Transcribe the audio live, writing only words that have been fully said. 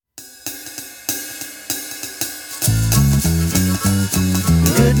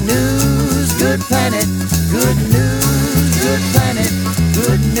Good news, good planet. Good news, good planet.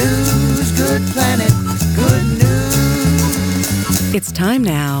 Good news, good planet. Good news. It's time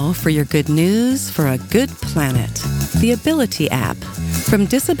now for your good news for a good planet. The Ability app. From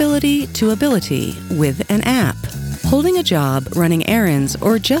disability to ability with an app. Holding a job, running errands,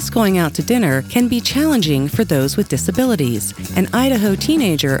 or just going out to dinner can be challenging for those with disabilities. An Idaho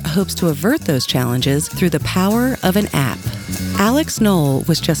teenager hopes to avert those challenges through the power of an app. Alex Knoll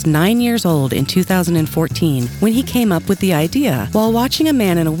was just 9 years old in 2014 when he came up with the idea while watching a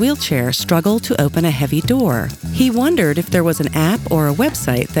man in a wheelchair struggle to open a heavy door. He wondered if there was an app or a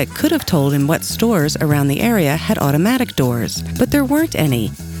website that could have told him what stores around the area had automatic doors, but there weren't any,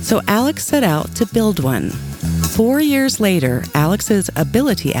 so Alex set out to build one. 4 years later, Alex's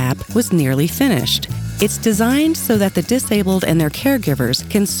Ability app was nearly finished. It's designed so that the disabled and their caregivers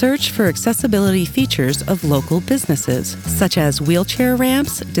can search for accessibility features of local businesses, such as wheelchair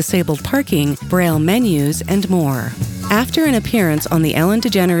ramps, disabled parking, braille menus, and more. After an appearance on The Ellen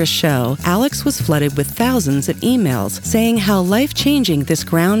DeGeneres Show, Alex was flooded with thousands of emails saying how life-changing this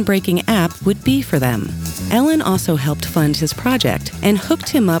groundbreaking app would be for them. Ellen also helped fund his project and hooked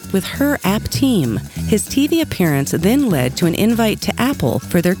him up with her app team. His TV appearance then led to an invite to Apple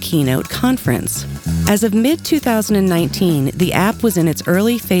for their keynote conference. As of mid-2019, the app was in its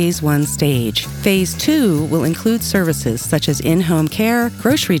early Phase 1 stage. Phase 2 will include services such as in-home care,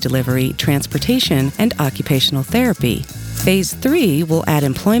 grocery delivery, transportation, and occupational therapy. Phase 3 will add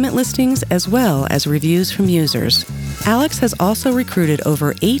employment listings as well as reviews from users. Alex has also recruited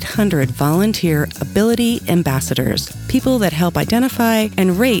over 800 volunteer Ability ambassadors, people that help identify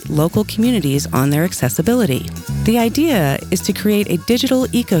and rate local communities on their accessibility. The idea is to create a digital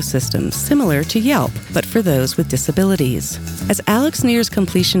ecosystem similar to Yelp, but for those with disabilities. As Alex nears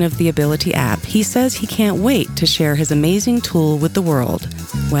completion of the Ability app, he says he can't wait to share his amazing tool with the world.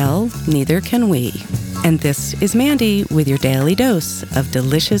 Well, neither can we. And this is Mandy with your daily dose of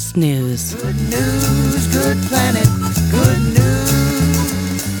delicious news. Good news, good planet. Good